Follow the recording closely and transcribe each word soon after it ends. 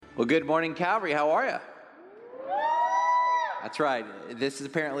Well, good morning, Calvary. How are you? That's right. This is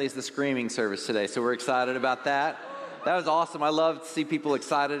apparently the screaming service today, so we're excited about that. That was awesome. I love to see people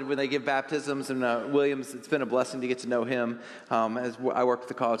excited when they give baptisms. And Williams, it's been a blessing to get to know him. As I work with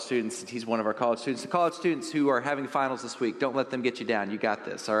the college students, he's one of our college students. The college students who are having finals this week, don't let them get you down. You got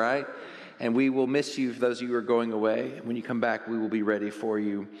this, all right? And we will miss you, for those of you who are going away. When you come back, we will be ready for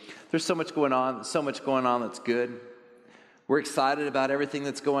you. There's so much going on that's good. We're excited about everything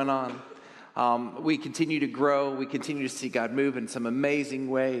that's going on. We continue to grow. We continue to see God move in some amazing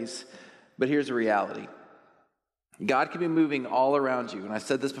ways. But here's the reality. God can be moving all around you. And I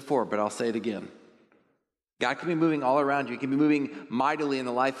said this before, but I'll say it again. God can be moving all around you. He can be moving mightily in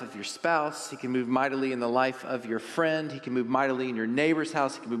the life of your spouse. He can move mightily in the life of your friend. He can move mightily in your neighbor's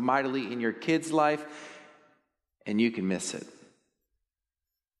house. He can move mightily in your kid's life. And you can miss it.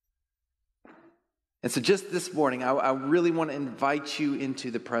 And so just this morning, I really want to invite you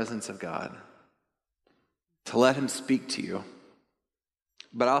into the presence of God, to let Him speak to you.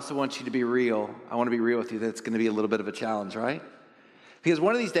 But I also want you to be real. I want to be real with you that it's going to be a little bit of a challenge, right? Because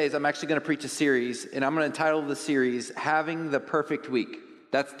one of these days, I'm actually going to preach a series, and I'm going to entitle the series, Having the Perfect Week.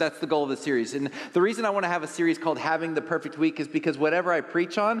 That's the goal of the series. And the reason I want to have a series called Having the Perfect Week is because whatever I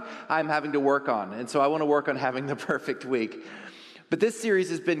preach on, I'm having to work on. And so I want to work on having the perfect week. But this series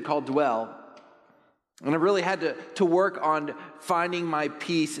has been called Dwell. And I really had to work on finding my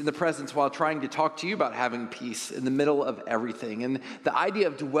peace in the presence while trying to talk to you about having peace in the middle of everything. And the idea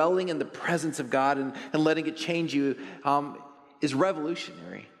of dwelling in the presence of God and letting it change you is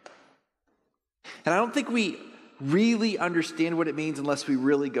revolutionary. And I don't think we really understand what it means unless we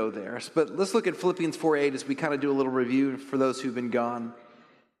really go there. But let's look at Philippians 4:8 as we kind of do a little review for those who've been gone.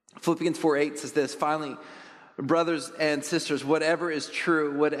 Philippians 4:8 says this, finally, brothers and sisters, whatever is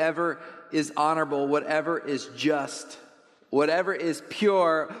true, whatever is honorable, whatever is just, whatever is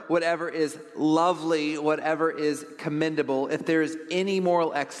pure, whatever is lovely, whatever is commendable, if there is any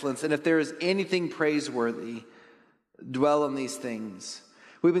moral excellence, and if there is anything praiseworthy, dwell on these things.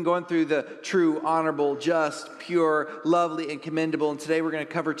 We've been going through the true, honorable, just, pure, lovely, and commendable, and today we're going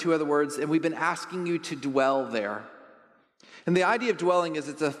to cover two other words, and we've been asking you to dwell there. And the idea of dwelling is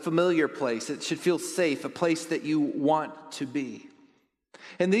it's a familiar place. It should feel safe, a place that you want to be.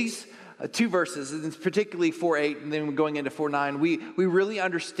 And these two verses, and particularly 4:8, and then going into 4:9, we really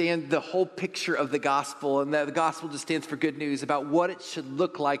understand the whole picture of the gospel, and that the gospel just stands for good news about what it should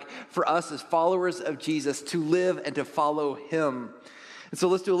look like for us as followers of Jesus to live and to follow Him. And so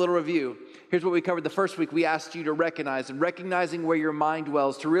let's do a little review. Here's what we covered the first week. We asked you to recognize, and recognizing where your mind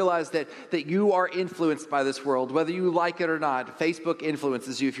dwells, to realize that you are influenced by this world, whether you like it or not. Facebook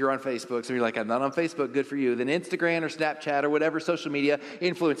influences you if you're on Facebook. So you're like, I'm not on Facebook, good for you. Then Instagram or Snapchat or whatever social media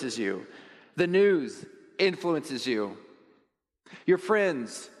influences you. The news influences you. Your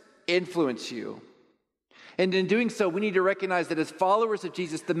friends influence you. And in doing so, we need to recognize that as followers of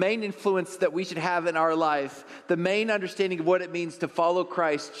Jesus, the main influence that we should have in our life, the main understanding of what it means to follow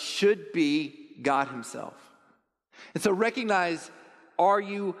Christ should be God Himself. And so recognize, are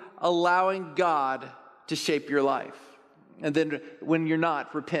you allowing God to shape your life? And then when you're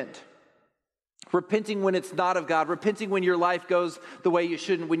not, repent. Repenting when it's not of God. Repenting when your life goes the way you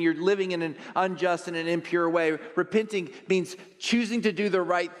shouldn't. When you're living in an unjust and an impure way. Repenting means choosing to do the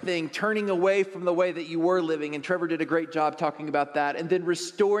right thing. Turning away from the way that you were living. And Trevor did a great job talking about that. And then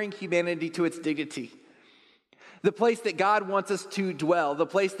restoring humanity to its dignity. The place that God wants us to dwell. The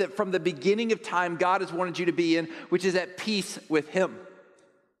place that from the beginning of time God has wanted you to be in. Which is at peace with Him.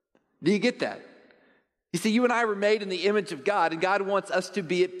 Do you get that? You see, you and I were made in the image of God, and God wants us to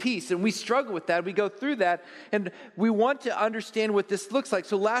be at peace. And we struggle with that. We go through that, and we want to understand what this looks like.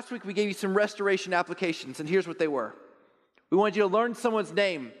 So last week, we gave you some restoration applications, and here's what they were. We wanted you to learn someone's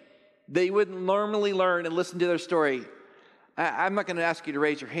name that you wouldn't normally learn and listen to their story. I'm not going to ask you to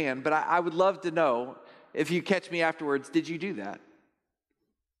raise your hand, but I would love to know, if you catch me afterwards, did you do that?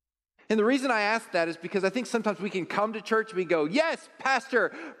 And the reason I ask that is because I think sometimes we can come to church and we go, yes,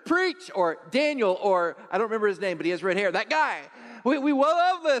 pastor, preach, or Daniel, or I don't remember his name, but he has red hair, that guy. We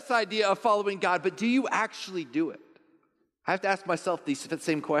love this idea of following God, but do you actually do it? I have to ask myself these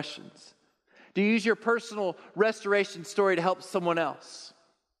same questions. Do you use your personal restoration story to help someone else?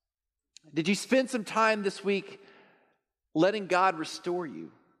 Did you spend some time this week letting God restore you?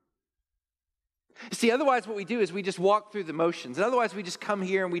 See, otherwise what we do is we just walk through the motions. And otherwise we just come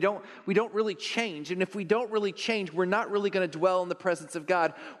here and we don't really change. And if we don't really change, we're not really going to dwell in the presence of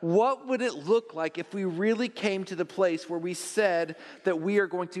God. What would it look like if we really came to the place where we said that we are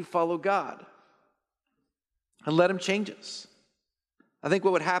going to follow God and let Him change us? I think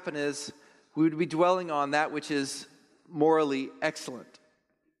what would happen is we would be dwelling on that which is morally excellent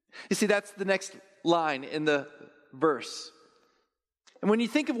You see, that's the next line in the verse. And when you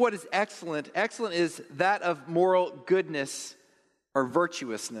think of what is excellent, excellent is that of moral goodness or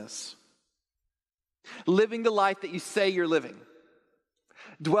virtuousness. Living the life that you say you're living.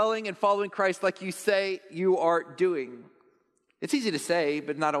 Dwelling and following Christ like you say you are doing. It's easy to say,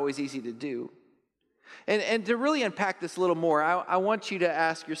 but not always easy to do. And to really unpack this a little more, I want you to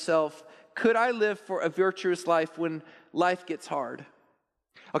ask yourself, could I live for a virtuous life when life gets hard?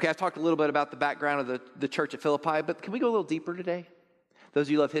 Okay, I've talked a little bit about the background of the church at Philippi, but can we go a little deeper today? Those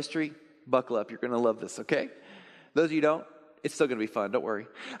of you who love history, buckle up. You're going to love this, okay? Those of you who don't, it's still going to be fun. Don't worry.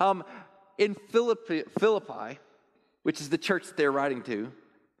 In Philippi, which is the church that they're writing to,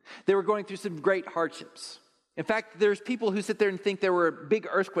 they were going through some great hardships. In fact, there's people who sit there and think there were big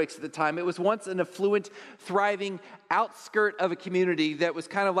earthquakes at the time. It was once an affluent, thriving outskirt of a community that was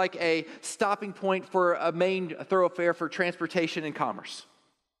kind of like a stopping point for a main thoroughfare for transportation and commerce.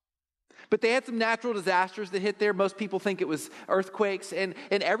 But they had some natural disasters that hit there. Most people think it was earthquakes, and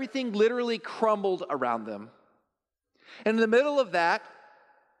everything literally crumbled around them. And in the middle of that,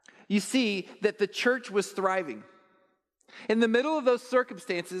 you see that the church was thriving. In the middle of those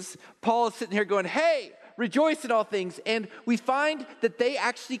circumstances, Paul is sitting here going, hey, rejoice in all things. And we find that they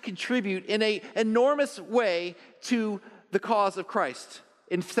actually contribute in an enormous way to the cause of Christ.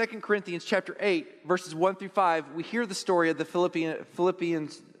 In 2 Corinthians chapter 8, verses 1 through 5, we hear the story of the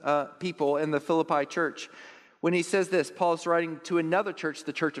Philippians people in the Philippi church. When he says this, Paul is writing to another church,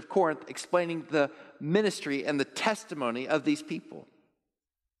 the church of Corinth, explaining the ministry and the testimony of these people.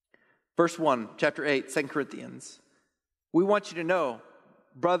 Verse 1, chapter 8, 2 Corinthians. We want you to know,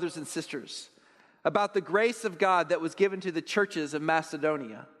 brothers and sisters, about the grace of God that was given to the churches of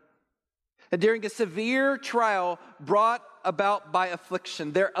Macedonia. And during a severe trial brought about by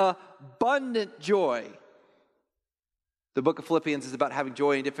affliction, their abundant joy. The book of Philippians is about having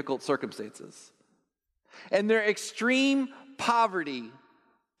joy in difficult circumstances. And their extreme poverty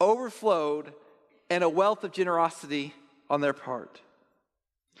overflowed and a wealth of generosity on their part.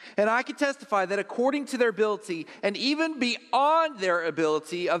 And I can testify that according to their ability, and even beyond their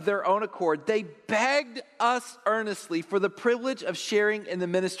ability of their own accord, they begged us earnestly for the privilege of sharing in the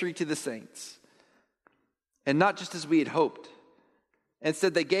ministry to the saints. And not just as we had hoped.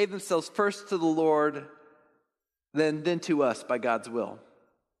 Instead, they gave themselves first to the Lord, then to us by God's will.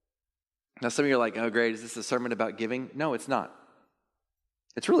 Now, some of you are like, oh, great, is this a sermon about giving? No, it's not.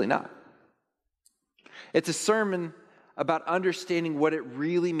 It's really not. It's a sermon about understanding what it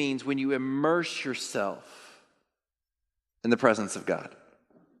really means when you immerse yourself in the presence of God.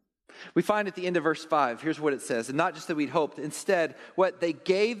 We find at the end of verse 5, here's what it says, and not just that we'd hoped, instead, what they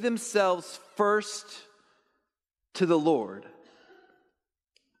gave themselves first to the Lord,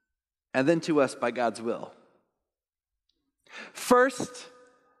 and then to us by God's will. First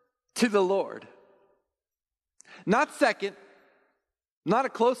to the Lord. Not second, not a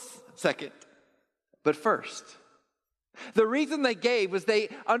close second, but first. The reason they gave was they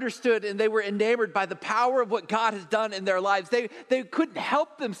understood and they were enamored by the power of what God has done in their lives. They couldn't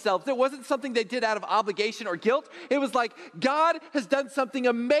help themselves. It wasn't something they did out of obligation or guilt. It was like, God has done something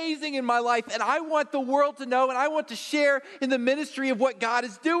amazing in my life, and I want the world to know, and I want to share in the ministry of what God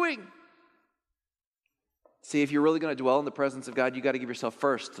is doing. See, if you're really going to dwell in the presence of God, you got to give yourself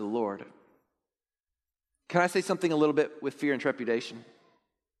first to the Lord. Can I say something a little bit with fear and trepidation?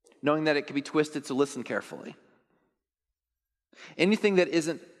 Knowing that it can be twisted, so listen carefully. Anything that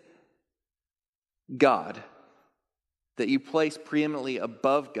isn't God, that you place preeminently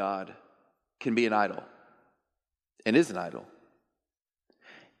above God, can be an idol, and is an idol.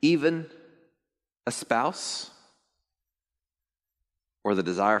 Even a spouse, or the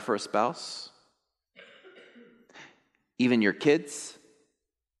desire for a spouse, even your kids,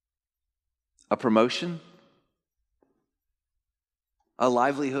 a promotion, a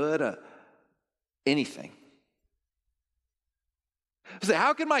livelihood, anything. Say,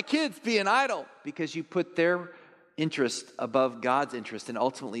 how can my kids be an idol? Because you put their interest above God's interest and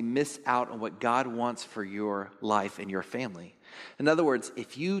ultimately miss out on what God wants for your life and your family. In other words,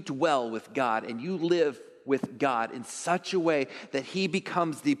 if you dwell with God and you live with God in such a way that He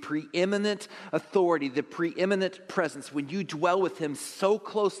becomes the preeminent authority, the preeminent presence, when you dwell with Him so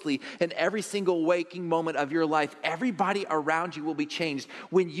closely in every single waking moment of your life, everybody around you will be changed.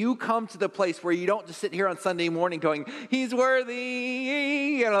 When you come to the place where you don't just sit here on Sunday morning going, He's worthy,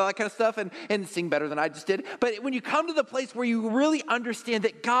 you know, that kind of stuff, and sing better than I just did. But when you come to the place where you really understand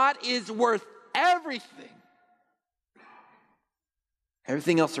that God is worth everything,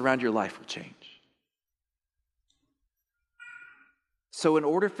 everything else around your life will change. So in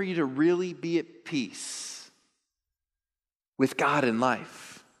order for you to really be at peace with God in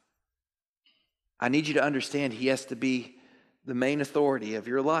life, I need you to understand he has to be the main authority of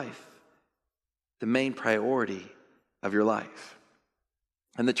your life, the main priority of your life.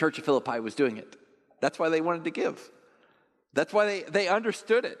 And the church of Philippi was doing it. That's why they wanted to give. That's why they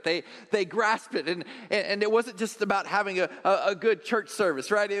understood it. They grasped it. And it wasn't just about having a good church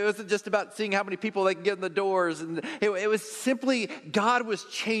service, right? It wasn't just about seeing how many people they can get in the doors. And it was simply God was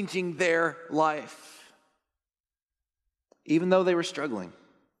changing their life. Even though they were struggling.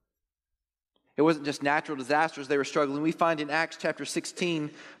 It wasn't just natural disasters they were struggling. We find in Acts chapter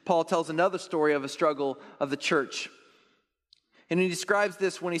 16, Paul tells another story of a struggle of the church. And he describes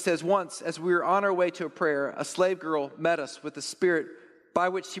this when he says, once, as we were on our way to a prayer, a slave girl met us with a spirit by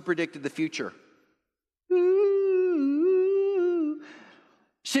which she predicted the future.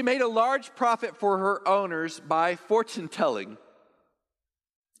 She made a large profit for her owners by fortune telling.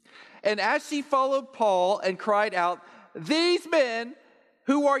 And as she followed Paul and cried out, "These men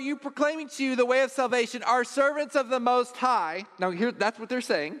who are you proclaiming to you the way of salvation are servants of the Most High." Now here, that's what they're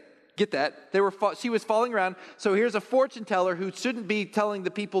saying. Get that? She was following around. So here's a fortune teller who shouldn't be telling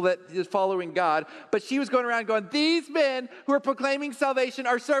the people that is following God. But she was going around going, "These men who are proclaiming salvation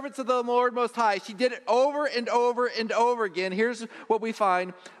are servants of the Lord Most High." She did it over and over and over again. Here's what we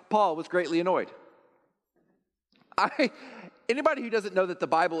find. Paul was greatly annoyed. Anybody who doesn't know that the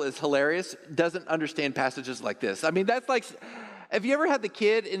Bible is hilarious doesn't understand passages like this. I mean, that's like... Have you ever had the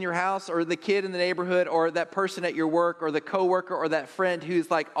kid in your house or the kid in the neighborhood or that person at your work or the coworker or that friend who's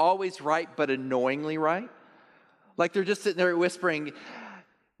like always right but annoyingly right? Like they're just sitting there whispering,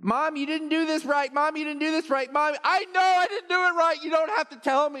 "Mom, you didn't do this right. Mom, you didn't do this right. Mom, I know I didn't do it right. You don't have to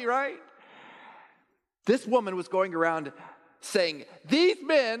tell me," right? This woman was going around saying, "These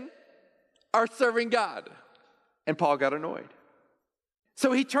men are serving God." And Paul got annoyed.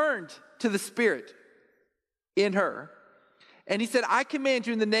 So he turned to the Spirit in her. And he said, "I command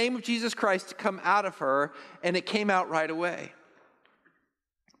you in the name of Jesus Christ to come out of her." And it came out right away.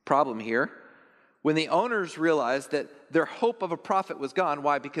 Problem here, when the owners realized that their hope of a prophet was gone,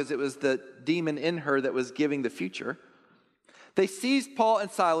 why? Because it was the demon in her that was giving the future. They seized Paul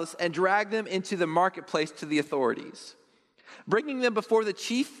and Silas and dragged them into the marketplace to the authorities. Bringing them before the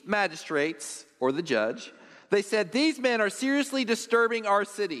chief magistrates, or the judge, they said, "These men are seriously disturbing our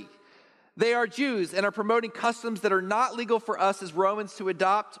city. They are Jews and are promoting customs that are not legal for us as Romans to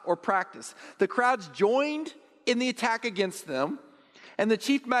adopt or practice." The crowds joined in the attack against them, and the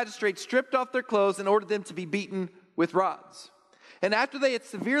chief magistrate stripped off their clothes and ordered them to be beaten with rods. And after they had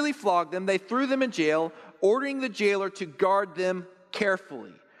severely flogged them, they threw them in jail, ordering the jailer to guard them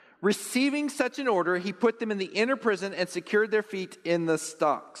carefully. Receiving such an order, he put them in the inner prison and secured their feet in the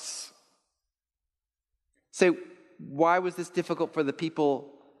stocks. So, why was this difficult for the people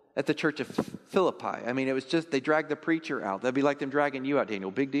at the church of Philippi? I mean, it was just, they dragged the preacher out. That'd be like them dragging you out, Daniel.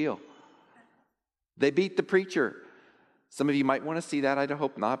 Big deal. They beat the preacher. Some of you might want to see that. I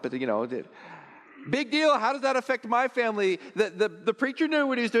hope not, but big deal. How does that affect my family? The preacher knew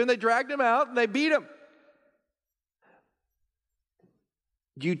what he was doing. They dragged him out and they beat him.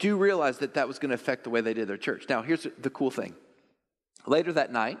 You do realize that was going to affect the way they did their church. Now, here's the cool thing. Later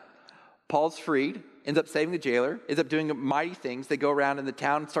that night, Paul's freed, ends up saving the jailer, ends up doing mighty things. They go around in the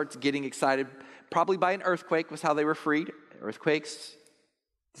town and starts getting excited, probably by an earthquake was how they were freed. Earthquakes,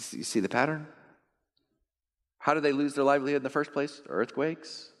 you see the pattern? How did they lose their livelihood in the first place?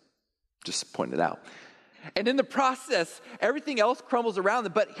 Earthquakes. Just pointing it out. And in the process, everything else crumbles around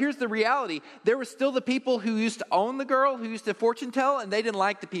them. But here's the reality. There were still the people who used to own the girl, who used to fortune tell, and they didn't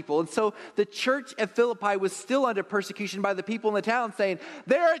like the people. And so the church at Philippi was still under persecution by the people in the town saying,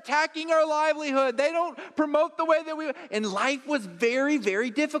 "They're attacking our livelihood. They don't promote the way that we..." And life was very, very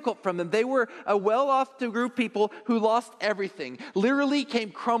difficult from them. They were a well-off group of people who lost everything, literally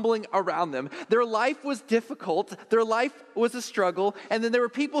came crumbling around them. Their life was difficult. Their life was a struggle. And then there were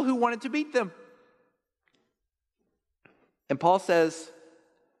people who wanted to beat them. And Paul says,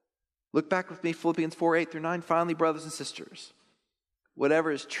 look back with me, Philippians 4:8-9. "Finally, brothers and sisters,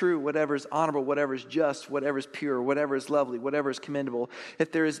 whatever is true, whatever is honorable, whatever is just, whatever is pure, whatever is lovely, whatever is commendable,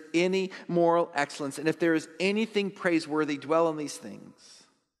 if there is any moral excellence, and if there is anything praiseworthy, dwell on these things.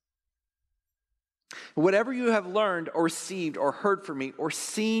 Whatever you have learned or received or heard from me or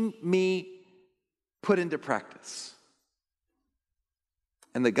seen me put into practice,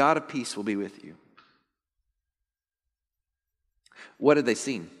 and the God of peace will be with you." What had they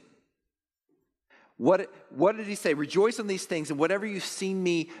seen? What did he say? "Rejoice on these things, and whatever you've seen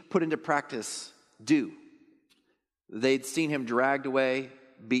me put into practice, do." They'd seen him dragged away,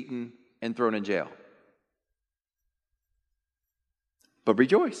 beaten, and thrown in jail. But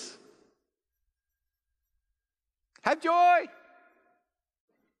rejoice. Have joy.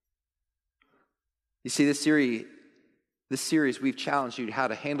 You see, this series, we've challenged you how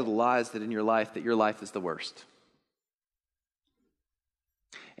to handle the lies that in your life, that your life is the worst.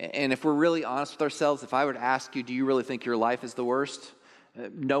 And if we're really honest with ourselves, if I were to ask you, do you really think your life is the worst?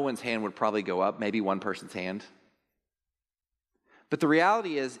 No one's hand would probably go up, maybe one person's hand. But the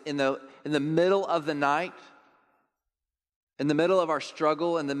reality is, in the middle of the night, in the middle of our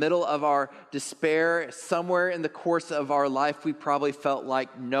struggle, in the middle of our despair, somewhere in the course of our life, we probably felt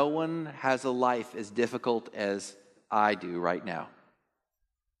like no one has a life as difficult as I do right now.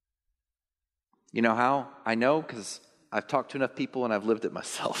 You know how? I know because I've talked to enough people and I've lived it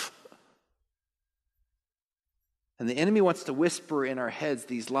myself. And the enemy wants to whisper in our heads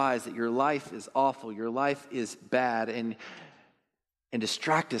these lies that your life is awful, your life is bad, and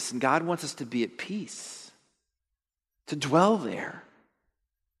distract us. And God wants us to be at peace, to dwell there.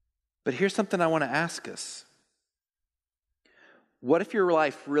 But here's something I want to ask us. What if your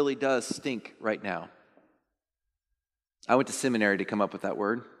life really does stink right now? I went to seminary to come up with that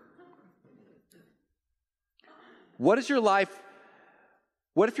word. What if your life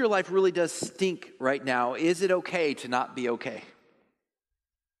really does stink right now? Is it okay to not be okay?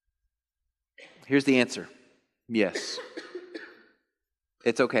 Here's the answer. Yes.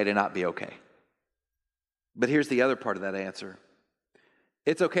 It's okay to not be okay. But here's the other part of that answer.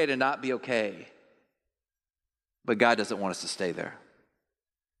 It's okay to not be okay, but God doesn't want us to stay there.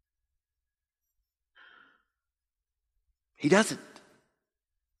 He doesn't.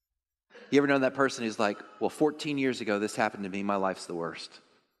 You ever known that person who's like, well, 14 years ago, this happened to me. My life's the worst.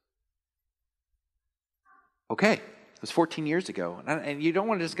 Okay, it was 14 years ago. And you don't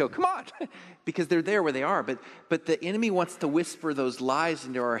want to just go, come on, because they're there where they are. But the enemy wants to whisper those lies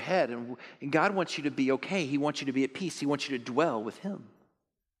into our head. And God wants you to be okay. He wants you to be at peace. He wants you to dwell with him.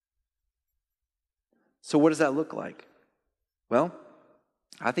 So what does that look like? Well,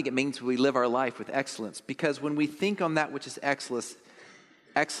 I think it means we live our life with excellence. Because when we think on that which is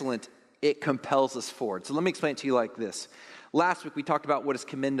excellent, it compels us forward. So let me explain it to you like this. Last week we talked about what is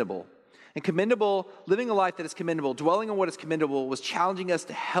commendable. And commendable, living a life that is commendable, dwelling on what is commendable, was challenging us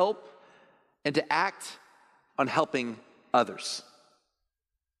to help and to act on helping others.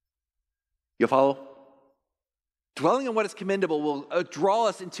 You follow? Dwelling on what is commendable will draw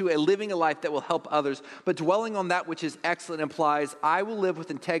us into living a life that will help others. But dwelling on that which is excellent implies I will live with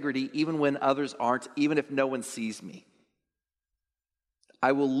integrity even when others aren't, even if no one sees me.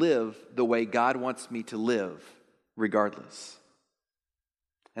 I will live the way God wants me to live, regardless.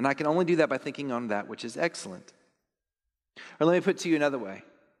 And I can only do that by thinking on that which is excellent. Or let me put it to you another way.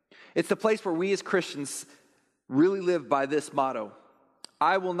 It's the place where we as Christians really live by this motto.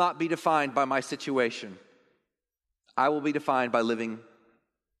 I will not be defined by my situation. I will be defined by living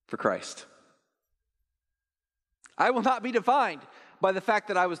for Christ. I will not be defined by the fact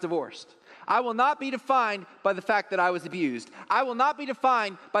that I was divorced. I will not be defined by the fact that I was abused. I will not be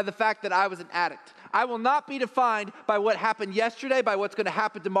defined by the fact that I was an addict. I will not be defined by what happened yesterday, by what's going to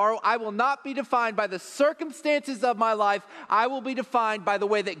happen tomorrow. I will not be defined by the circumstances of my life. I will be defined by the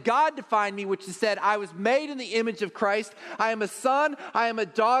way that God defined me, which is said, I was made in the image of Christ. I am a son. I am a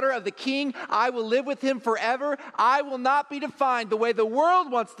daughter of the King. I will live with him forever. I will not be defined the way the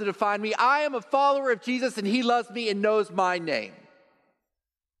world wants to define me. I am a follower of Jesus, and he loves me and knows my name.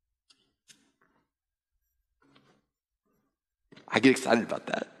 I get excited about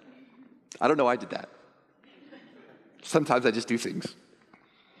that. I don't know why I did that. Sometimes I just do things.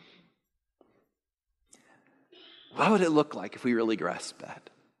 What would it look like if we really grasped that?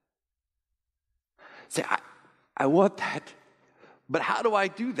 Say, I want that, but how do I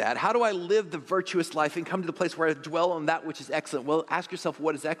do that? How do I live the virtuous life and come to the place where I dwell on that which is excellent? Well, ask yourself,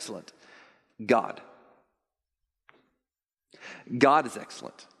 what is excellent? God. God is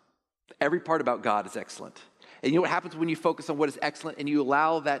excellent. Every part about God is excellent. And you know what happens when you focus on what is excellent and you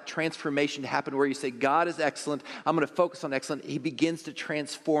allow that transformation to happen where you say, God is excellent, I'm going to focus on excellent. He begins to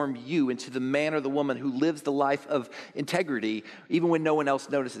transform you into the man or the woman who lives the life of integrity, even when no one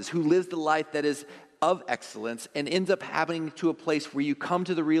else notices, who lives the life that is of excellence and ends up happening to a place where you come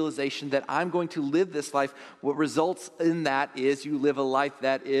to the realization that I'm going to live this life. What results in that is you live a life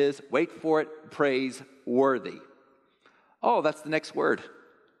that is, wait for it, praiseworthy. Oh, that's the next word.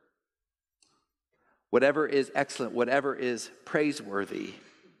 Whatever is excellent, whatever is praiseworthy.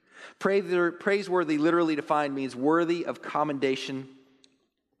 Praiseworthy, literally defined, means worthy of commendation,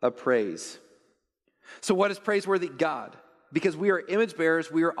 of praise. So what is praiseworthy? God. Because we are image bearers,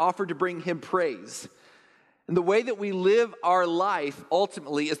 we are offered to bring him praise. And the way that we live our life,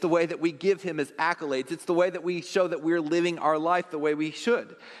 ultimately, is the way that we give him his accolades. It's the way that we show that we're living our life the way we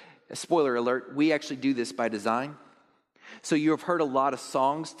should. Spoiler alert, we actually do this by design. So you have heard a lot of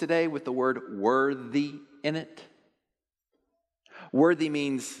songs today with the word worthy in it. Worthy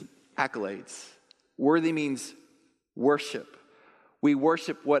means accolades. Worthy means worship. We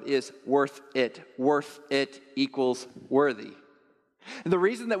worship what is worth it. Worth it equals worthy. And the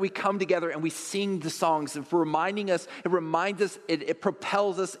reason that we come together and we sing the songs and for reminding us, it reminds us, it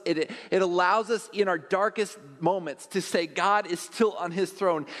propels us, it allows us in our darkest moments to say God is still on his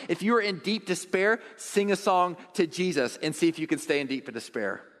throne. If you're in deep despair, sing a song to Jesus and see if you can stay in deep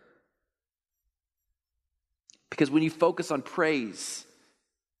despair. Because when you focus on praise,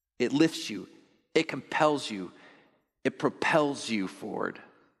 it lifts you, it compels you, it propels you forward.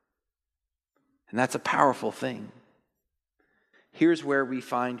 And that's a powerful thing. Here's where we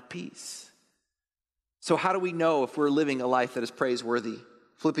find peace. So how do we know if we're living a life that is praiseworthy?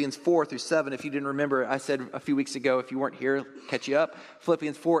 Philippians 4-7, if you didn't remember, I said a few weeks ago, if you weren't here, catch you up.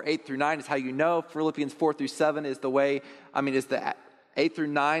 Philippians 4:8-9 is how you know. Philippians 4-7 is is the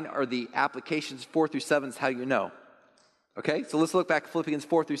 8-9 are the applications. 4-7 is how you know. Okay, so let's look back at Philippians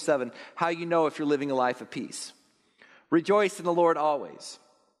 4-7, how you know if you're living a life of peace. Rejoice in the Lord always.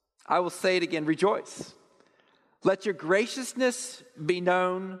 I will say it again, rejoice. Let your graciousness be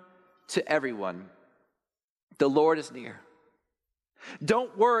known to everyone. The Lord is near.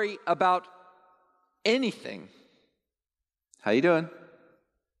 Don't worry about anything. How you doing?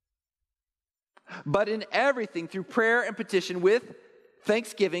 But in everything, through prayer and petition with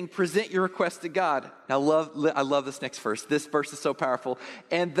thanksgiving, present your requests to God. Now, I love this next verse. This verse is so powerful.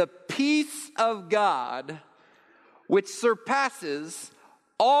 And the peace of God, which surpasses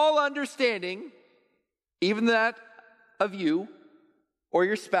all understanding, even that of you, or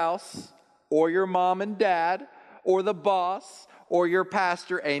your spouse, or your mom and dad, or the boss, or your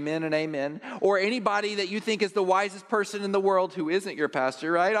pastor, amen and amen, or anybody that you think is the wisest person in the world who isn't your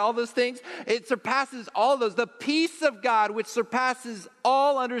pastor, right? All those things, it surpasses all of those. The peace of God, which surpasses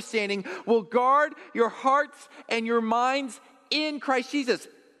all understanding, will guard your hearts and your minds in Christ Jesus.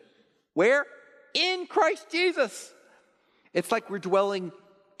 Where? In Christ Jesus. It's like we're dwelling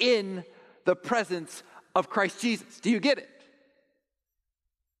in the presence of Christ Jesus. Do you get it?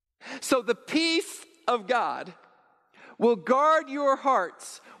 So the peace of God will guard your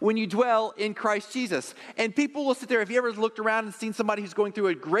hearts when you dwell in Christ Jesus. And people will sit there. Have you ever looked around and seen somebody who's going through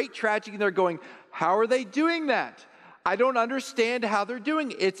a great tragedy and they're going, how are they doing that? I don't understand how they're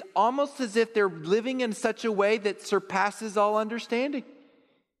doing it. It's almost as if they're living in such a way that surpasses all understanding.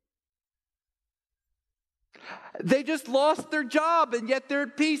 They just lost their job and yet they're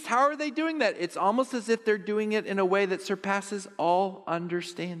at peace. How are they doing that? It's almost as if they're doing it in a way that surpasses all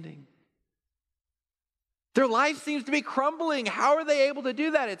understanding. Their life seems to be crumbling. How are they able to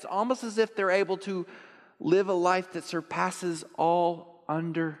do that? It's almost as if they're able to live a life that surpasses all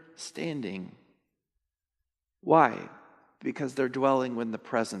understanding. Why? Because they're dwelling in the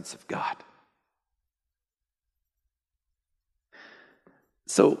presence of God.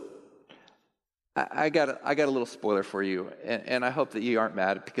 So, I got a little spoiler for you, and I hope that you aren't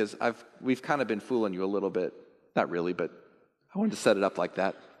mad because we've kind of been fooling you a little bit. Not really, but I wanted to set it up like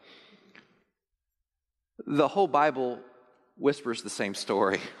that. The whole Bible whispers the same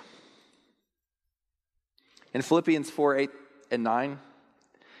story. In Philippians 4:8-9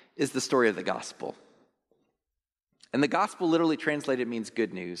 is the story of the gospel. And the gospel literally translated means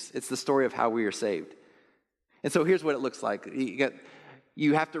good news. It's the story of how we are saved. And so here's what it looks like.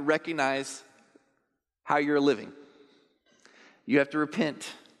 You have to recognize how you're living. You have to repent.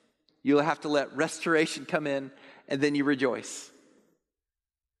 You'll have to let restoration come in, and then you rejoice.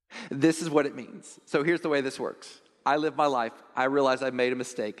 This is what it means. So here's the way this works. I live my life. I realize I've made a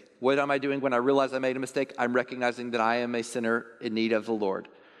mistake. What am I doing when I realize I made a mistake? I'm recognizing that I am a sinner in need of the Lord.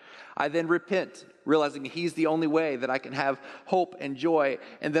 I then repent, realizing He's the only way that I can have hope and joy.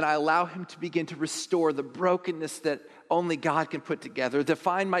 And then I allow Him to begin to restore the brokenness that only God can put together, to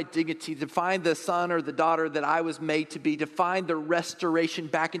find my dignity, to find the son or the daughter that I was made to be, to find the restoration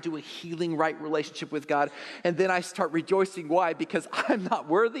back into a healing, right relationship with God. And then I start rejoicing. Why? Because I'm not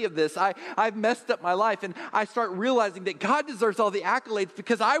worthy of this. I've messed up my life. And I start realizing that God deserves all the accolades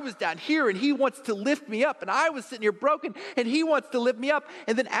because I was down here and He wants to lift me up. And I was sitting here broken and He wants to lift me up.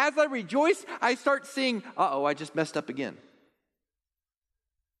 And then as I rejoice, I start seeing, I just messed up again.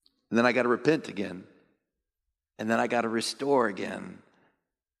 And then I got to repent again. And then I got to restore again.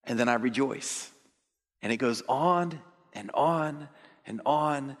 And then I rejoice. And it goes on and on and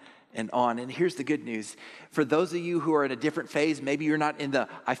on and on. And here's the good news. For those of you who are in a different phase, maybe you're not in the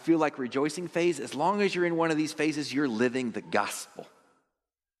I feel like rejoicing phase. As long as you're in one of these phases, you're living the gospel.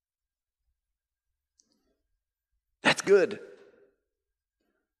 That's good.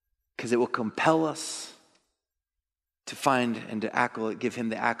 Because it will compel us to find and to give him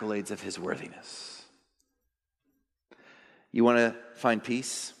the accolades of his worthiness. You want to find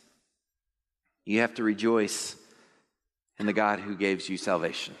peace? You have to rejoice in the God who gives you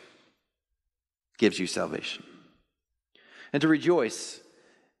salvation. Gives you salvation. And to rejoice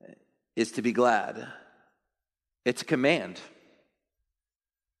is to be glad. It's a command.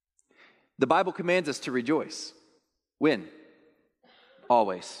 The Bible commands us to rejoice. When?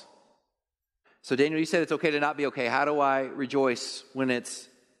 Always. So Daniel, you said it's okay to not be okay. How do I rejoice when it's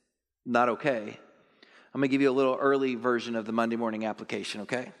not okay? I'm going to give you a little early version of the Monday morning application,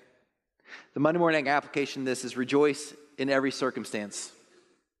 okay? The Monday morning application, this is rejoice in every circumstance.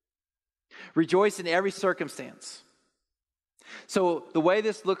 Rejoice in every circumstance. So the way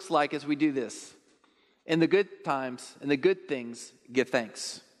this looks like is we do this. In the good times, in the good things, give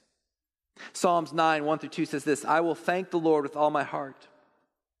thanks. Psalms 9, 1-2 says this, I will thank the Lord with all my heart.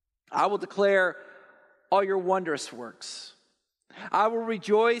 I will declare all your wondrous works. I will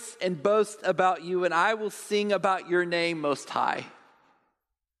rejoice and boast about you, and I will sing about your name most high.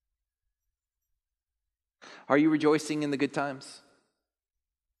 Are you rejoicing in the good times?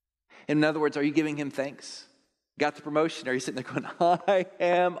 In other words, are you giving him thanks? Got the promotion? Are you sitting there going, I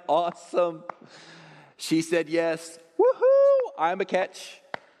am awesome? She said yes. Woohoo! I'm a catch.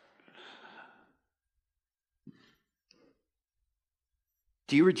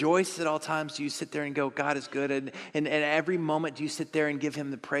 Do you rejoice at all times? Do you sit there and go, God is good? And at every moment, do you sit there and give him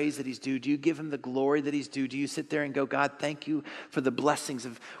the praise that he's due? Do you give him the glory that he's due? Do you sit there and go, God, thank you for the blessings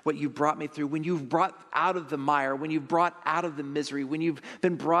of what you've brought me through? When you've brought out of the mire, when you've brought out of the misery, when you've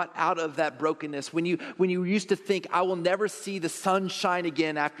been brought out of that brokenness, when you used to think, I will never see the sun shine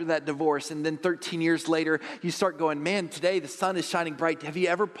again after that divorce. And then 13 years later, you start going, man, today the sun is shining bright. Have you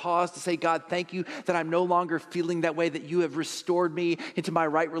ever paused to say, God, thank you that I'm no longer feeling that way, that you have restored me into my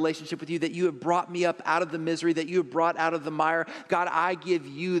right relationship with you, that you have brought me up out of the misery, that you have brought out of the mire. God, I give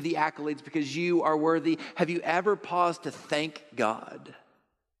you the accolades because you are worthy. Have you ever paused to thank God?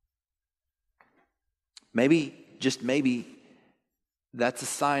 Maybe, just maybe, that's a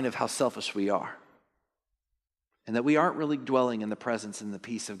sign of how selfish we are. And that we aren't really dwelling in the presence and the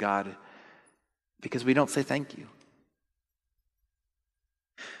peace of God because we don't say thank you.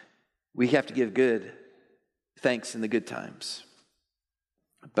 We have to give good thanks in the good times.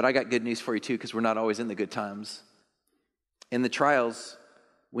 But I got good news for you too, because we're not always in the good times. In the trials,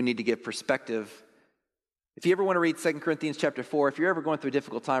 we need to give perspective. If you ever want to read 2 Corinthians chapter 4, if you're ever going through a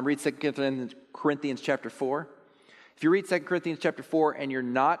difficult time, read 2 Corinthians chapter 4. If you read 2 Corinthians chapter 4 and you're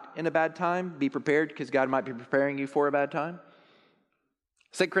not in a bad time, be prepared because God might be preparing you for a bad time.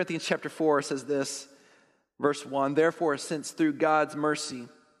 2 Corinthians chapter 4 says this, verse 1, therefore, since through God's mercy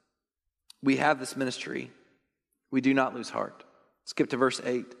we have this ministry, we do not lose heart. Skip to verse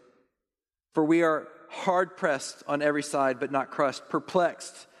 8. For we are hard-pressed on every side, but not crushed,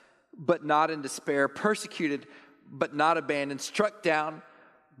 perplexed, but not in despair, persecuted, but not abandoned, struck down,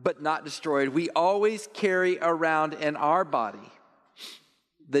 but not destroyed. We always carry around in our body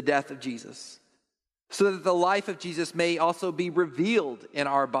the death of Jesus, so that the life of Jesus may also be revealed in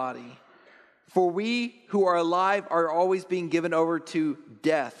our body. For we who are alive are always being given over to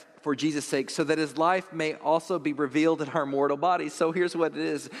death for Jesus' sake, so that his life may also be revealed in our mortal bodies. So here's what it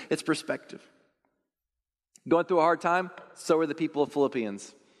is. It's perspective. Going through a hard time, so are the people of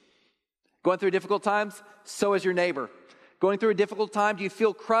Philippians. Going through difficult times, so is your neighbor. Going through a difficult time, do you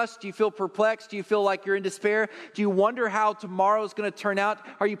feel crushed? Do you feel perplexed? Do you feel like you're in despair? Do you wonder how tomorrow is going to turn out?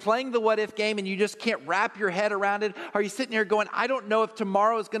 Are you playing the what-if game and you just can't wrap your head around it? Are you sitting here going, I don't know if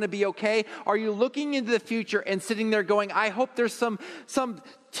tomorrow is going to be okay? Are you looking into the future and sitting there going, I hope there's some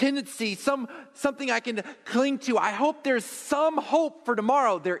tendency, something I can cling to. I hope there's some hope for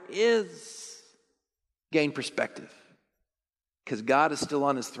tomorrow. There is. Gain perspective because God is still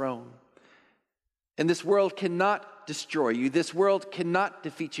on his throne. And this world cannot destroy you. This world cannot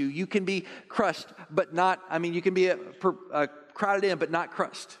defeat you. You can be crushed, but not, you can be crowded in, but not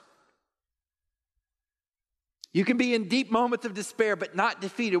crushed. You can be in deep moments of despair, but not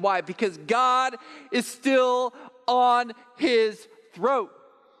defeated. Why? Because God is still on his throne.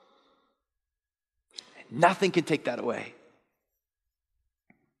 Nothing can take that away.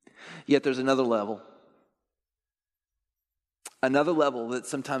 Yet there's another level. Another level that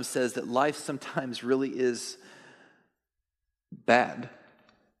sometimes says that life sometimes really is bad.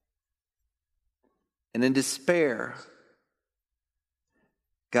 And in despair,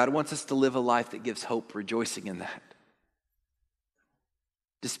 God wants us to live a life that gives hope, rejoicing in that.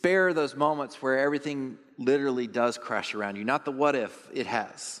 Despair are those moments where everything literally does crash around you. Not the what if, it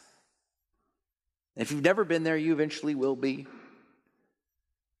has. If you've never been there, you eventually will be.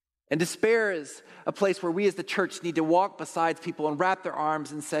 And despair is a place where we as the church need to walk beside people and wrap their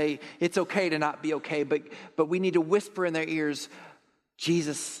arms and say, it's okay to not be okay, but we need to whisper in their ears,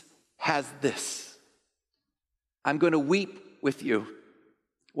 Jesus has this. I'm going to weep with you.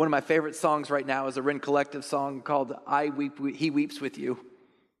 One of my favorite songs right now is a Ren Collective song called I Weep, He Weeps With You.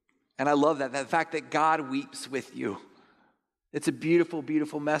 And I love that, the fact that God weeps with you. It's a beautiful,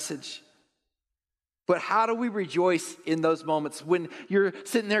 beautiful message. But how do we rejoice in those moments when you're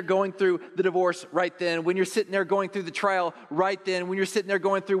sitting there going through the divorce right then, when you're sitting there going through the trial right then, when you're sitting there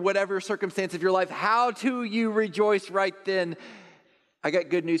going through whatever circumstance of your life? How do you rejoice right then? I got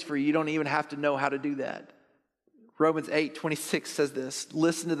good news for you. You don't even have to know how to do that. Romans 8:26 says this.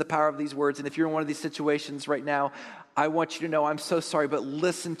 Listen to the power of these words. And if you're in one of these situations right now, I want you to know I'm so sorry, but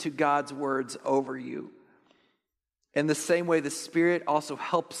listen to God's words over you. In the same way, the Spirit also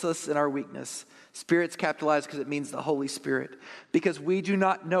helps us in our weakness. Spirit's capitalized because it means the Holy Spirit. Because we do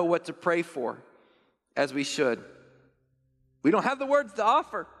not know what to pray for as we should. We don't have the words to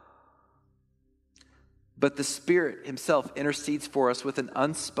offer. But the Spirit himself intercedes for us with an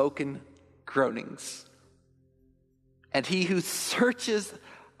unspoken groanings. And he who searches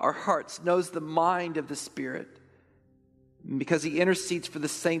our hearts knows the mind of the Spirit, because he intercedes for the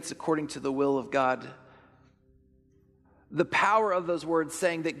saints according to the will of God. The power of those words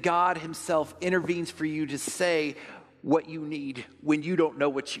saying that God himself intervenes for you to say what you need when you don't know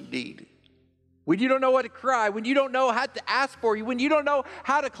what you need. When you don't know what to cry, when you don't know how to ask for you, when you don't know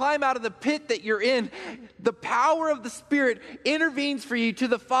how to climb out of the pit that you're in, the power of the Spirit intervenes for you to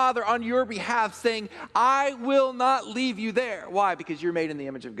the Father on your behalf, saying, I will not leave you there. Why? Because you're made in the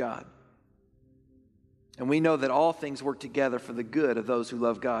image of God. And we know that all things work together for the good of those who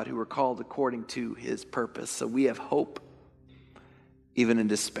love God, who are called according to his purpose. So we have hope, even in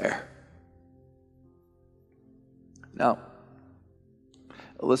despair. Now,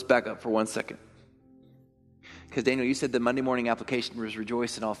 let's back up for 1 second. Because Daniel, you said the Monday morning application was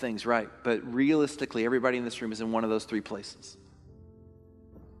rejoice in all things, right? But realistically, everybody in this room is in one of those three places.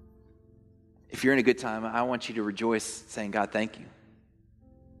 If you're in a good time, I want you to rejoice saying, God, thank you.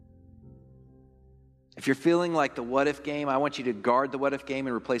 If you're feeling like the what if game, I want you to guard the what if game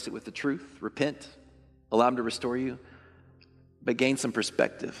and replace it with the truth. Repent, allow him to restore you, but gain some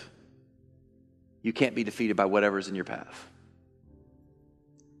perspective. You can't be defeated by whatever's in your path.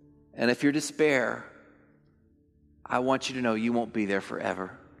 And if you're despair, I want you to know you won't be there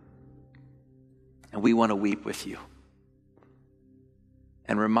forever. And we want to weep with you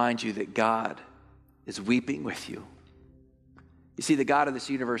and remind you that God is weeping with you. You see, the God of this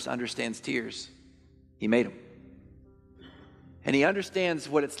universe understands tears. He made them. And he understands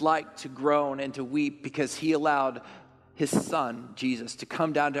what it's like to groan and to weep because he allowed his son, Jesus, to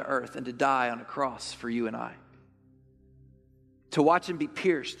come down to earth and to die on a cross for you and I. To watch him be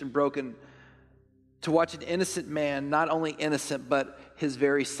pierced and broken. To watch an innocent man, not only innocent, but his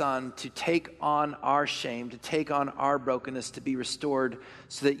very son, to take on our shame, to take on our brokenness, to be restored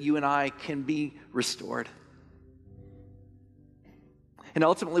so that you and I can be restored. And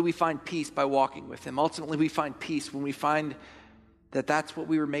ultimately we find peace by walking with him. Ultimately we find peace when we find that that's what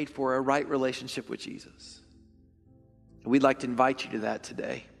we were made for, a right relationship with Jesus. And we'd like to invite you to that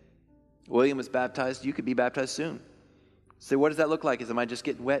today. William was baptized. You could be baptized soon. So what does that look like? Am I just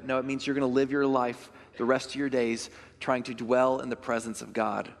getting wet? No, it means you're going to live your life the rest of your days trying to dwell in the presence of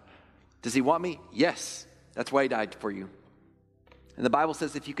God. Does he want me? Yes. That's why he died for you. And the Bible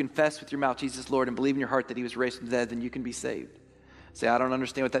says if you confess with your mouth Jesus Lord and believe in your heart that he was raised from the dead, then you can be saved. Say, I don't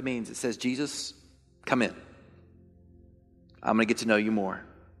understand what that means. It says, Jesus, come in. I'm going to get to know you more.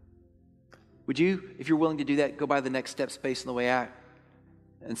 Would you, if you're willing to do that, go by the next step space on the way out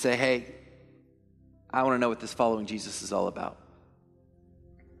and say, hey, I want to know what this following Jesus is all about.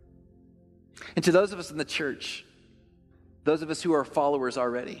 And to those of us in the church, those of us who are followers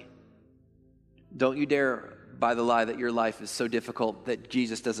already, don't you dare buy the lie that your life is so difficult that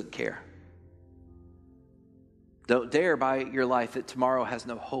Jesus doesn't care. Don't dare buy your life that tomorrow has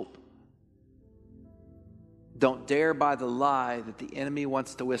no hope. Don't dare buy the lie that the enemy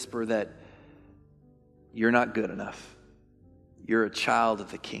wants to whisper that you're not good enough. You're a child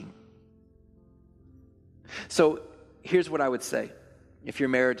of the King. So here's what I would say. If your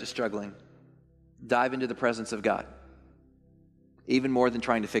marriage is struggling, dive into the presence of God. Even more than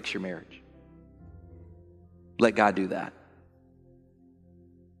trying to fix your marriage. Let God do that.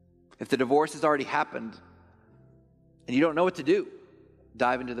 If the divorce has already happened and you don't know what to do,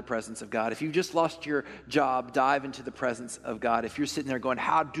 dive into the presence of God. If you've just lost your job, dive into the presence of God. If you're sitting there going,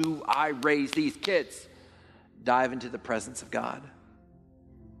 how do I raise these kids? Dive into the presence of God.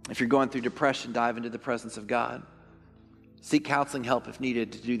 If you're going through depression, dive into the presence of God. Seek counseling help if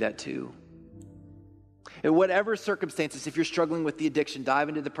needed to do that too. In whatever circumstances, if you're struggling with the addiction, dive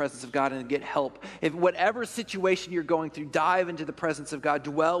into the presence of God and get help. If whatever situation you're going through, dive into the presence of God,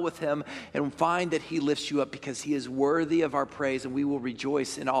 dwell with him, and find that he lifts you up because he is worthy of our praise, and we will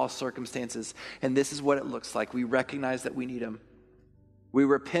rejoice in all circumstances. And this is what it looks like. We recognize that we need him. We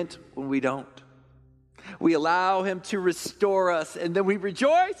repent when we don't. We allow him to restore us, and then we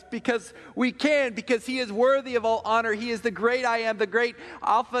rejoice because we can, because he is worthy of all honor. He is the great I am, the great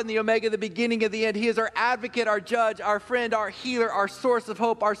Alpha and the Omega, the beginning and the end. He is our advocate, our judge, our friend, our healer, our source of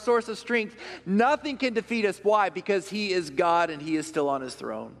hope, our source of strength. Nothing can defeat us. Why? Because he is God and he is still on his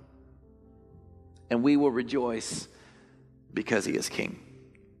throne. And we will rejoice because he is king.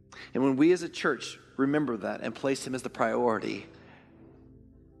 And when we as a church remember that and place him as the priority,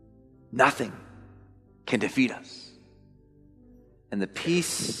 nothing can defeat us. And the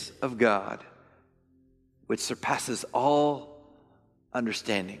peace of God, which surpasses all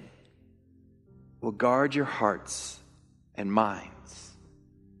understanding, will guard your hearts and minds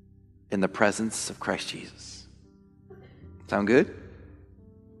in the presence of Christ Jesus. Sound good?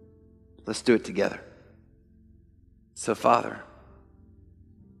 Let's do it together. So, Father,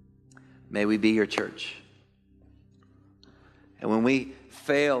 may we be your church. And when we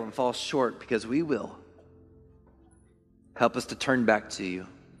fail and fall short, because we will, help us to turn back to you.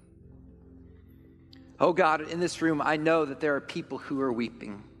 Oh God, in this room, I know that there are people who are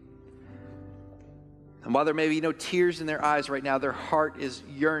weeping. And while there may be no tears in their eyes right now, their heart is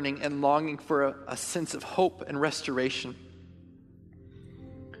yearning and longing for a sense of hope and restoration.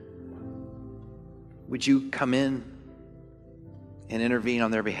 Would you come in and intervene on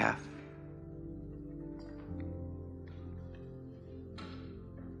their behalf?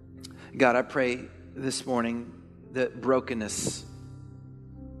 God, I pray this morning that brokenness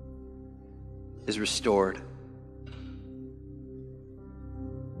is restored,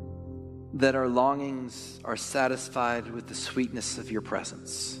 that our longings are satisfied with the sweetness of your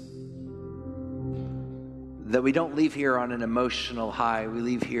presence, that we don't leave here on an emotional high, we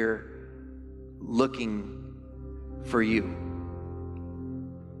leave here looking for you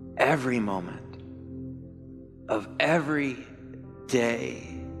every moment of every day,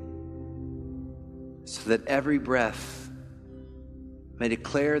 so that every breath may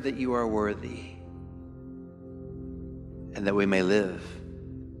declare that you are worthy, and that we may live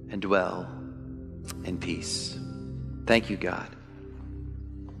and dwell in peace. Thank you, God.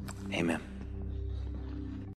 Amen.